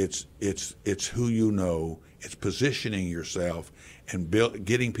 it's who you know. It's positioning yourself and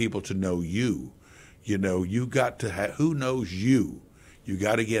getting people to know you. You know, you got to who knows you. You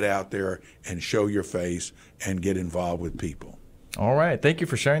got to get out there and show your face and get involved with people. All right. Thank you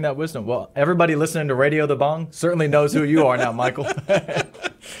for sharing that wisdom. Well, everybody listening to Radio Dabang certainly knows who you are now, Michael.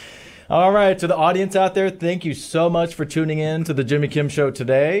 All right. To the audience out there, thank you so much for tuning in to the Jimmy Kim Show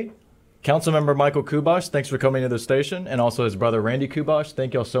today. Councilmember Michael Kubosh, thanks for coming to the station, and also his brother Randy Kubosh.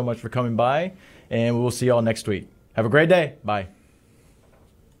 Thank you all so much for coming by, and we will see you all next week. Have a great day. Bye.